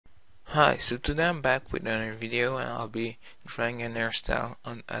Hi, so today I'm back with another video and I'll be drawing an hairstyle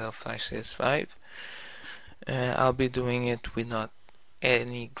on Adobe Flash CS5. I'll be doing it with not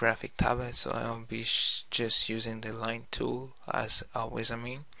any graphic tablet, so I'll be just using the line tool as always.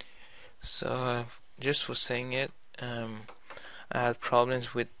 So just for saying it, I had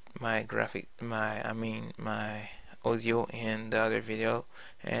problems with my my audio in the other video,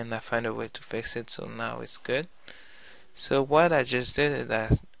 and I found a way to fix it, so now it's good. So what I just did is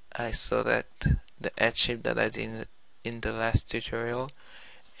that I select the edge shape that I did in the last tutorial,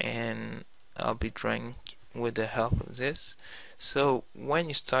 and I'll be drawing with the help of this. So when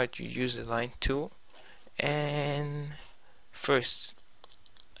you start, you use the line tool, and first,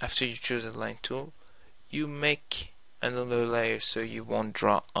 after you choose the line tool, you make another layer so you won't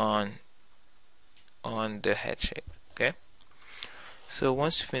draw on the head shape. Okay, so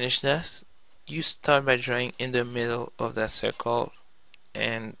once you finish that, you start by drawing in the middle of that circle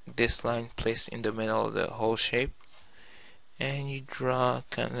and this line placed in the middle of the whole shape, and you draw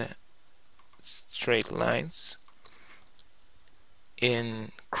kind of straight lines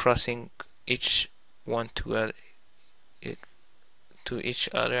in crossing each one to each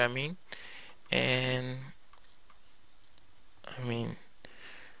other. And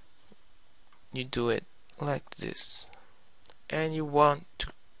you do it like this, and you want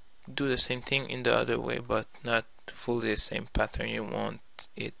to do the same thing in the other way, but not fully the same pattern. You want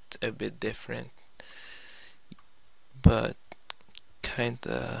it a bit different, but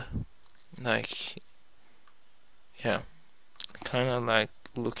kinda like, yeah, kinda like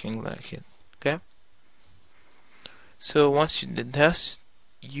looking like it. Okay, so once you did that,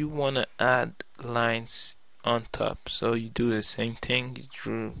 you want to add lines on top, so you do the same thing.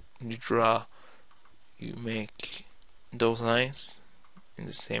 You make those lines in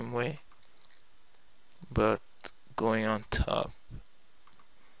the same way, but going on top,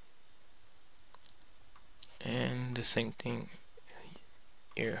 and the same thing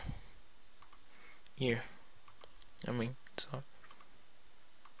here.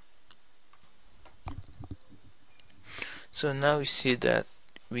 So now we see that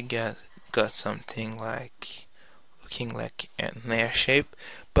we got something like looking like an air shape,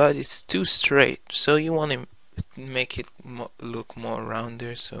 but it's too straight, so you want to make it look more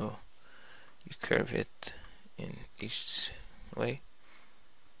rounder, so you curve it in each way.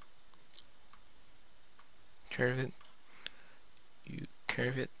 You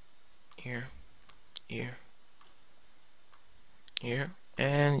curve it here,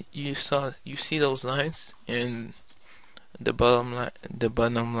 and you see those lines in the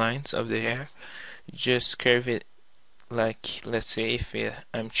bottom lines of the hair. You just curve it, like, let's say if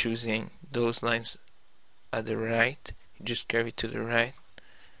I'm choosing those lines at the right, you just curve it to the right,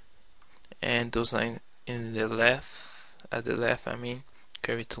 and those lines in the left, at the left,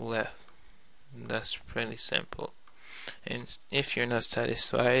 curve it to left. That's pretty simple. And if you're not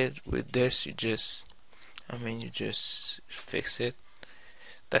satisfied with this, you just fix it.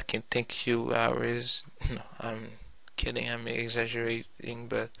 That can take you hours. No, I'm kidding, I'm exaggerating,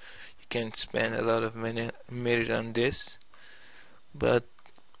 but you can spend a lot of minute on this. But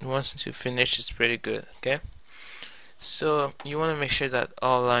once you finish, it's pretty good. Okay, so you want to make sure that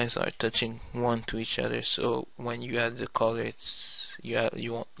all lines are touching one to each other, so when you add the color, you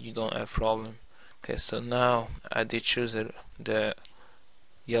don't have problem. Okay, so now I did choose the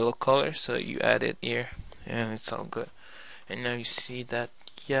yellow color, so you add it here, and it's all good. And now you see that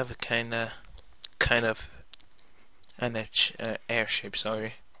you have a kind of an air shape.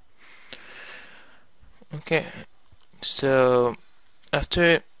 Sorry. Okay, so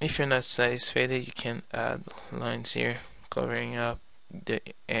after, if you're not satisfied, you can add lines here covering up the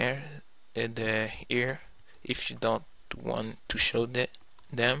the ear, if you don't want to show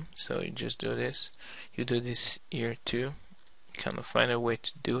them. So you just do this. You do this ear too. You kind of find a way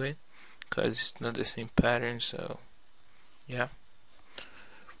to do it, because it's not the same pattern. So yeah,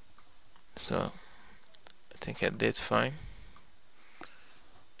 so I think I did fine.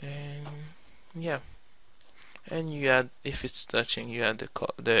 And yeah, and you add, if it's touching, you add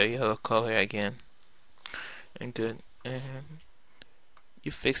the yellow color again, and good. And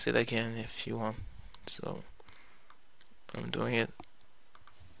you fix it again if you want. So I'm doing it.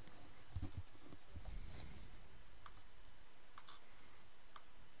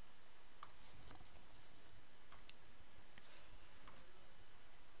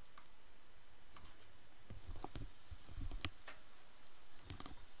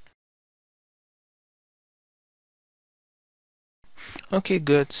 Okay,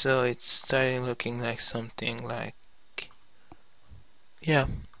 good. So it's starting looking like something like, yeah,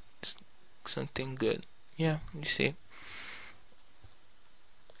 something good. Yeah, you see.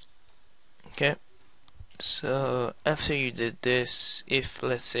 Okay, so after you did this, if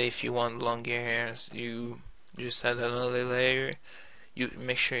let's say if you want longer hairs, you just add another layer. You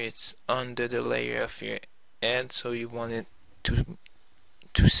make sure it's under the layer of your head, so you want it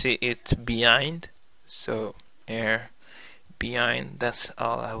to see it behind. So hair behind, that's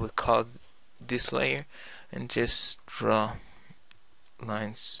all I would call this layer, and just draw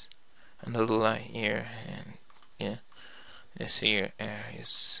lines, another line here, and yeah, you see your hair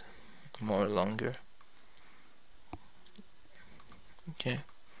is more longer. Okay,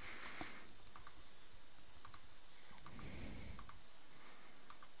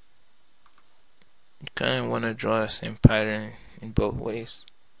 you kind of want to draw the same pattern in both ways.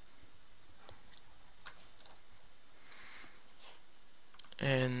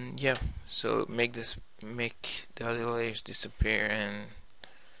 And yeah, so make the other layers disappear and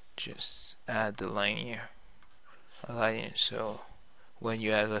just add the line here, a line here, so when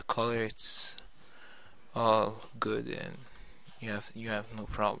you add the color it's all good and you have no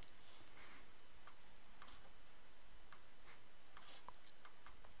problem.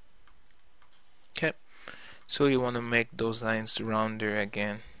 Okay, so you want to make those lines rounder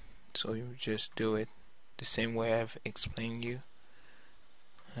again, so you just do it the same way I've explained you,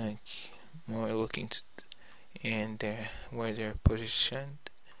 like more looking to and where they're positioned.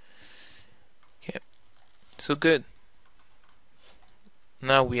 Okay, so good.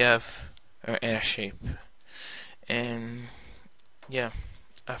 Now we have our hair shape, and yeah,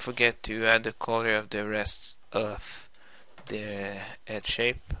 I forget to add the color of the rest of the head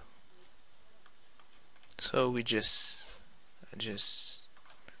shape, so we just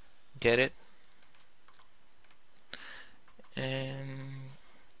get it, and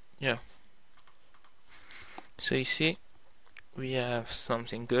yeah, so you see we have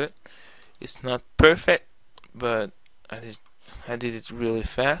something good. It's not perfect, but I did it really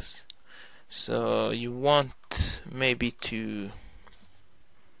fast, so you want maybe to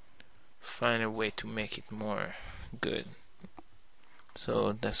find a way to make it more good,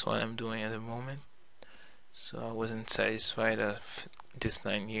 so that's what I'm doing at the moment. So I wasn't satisfied of this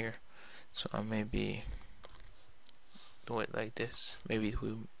line here, so I maybe do it like this. Maybe it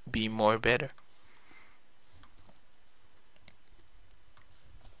will be more better.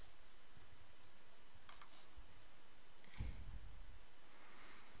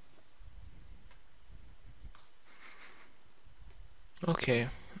 Okay,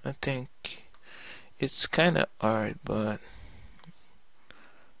 I think it's kind of hard, but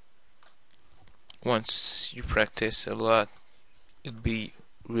once you practice a lot, it'll be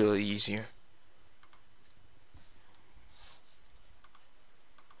really easier.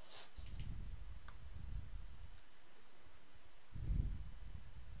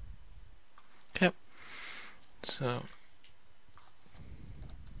 Okay, so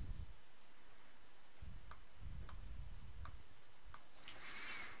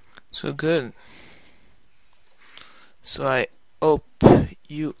good. So I hope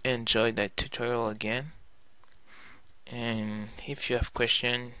you enjoyed that tutorial again, and if you have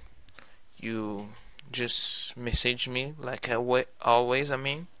question, you just message me like I always,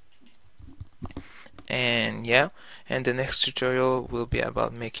 and yeah, and the next tutorial will be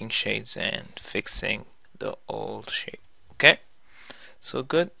about making shades and fixing the old shape. Okay, so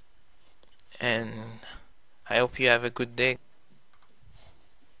good, and I hope you have a good day.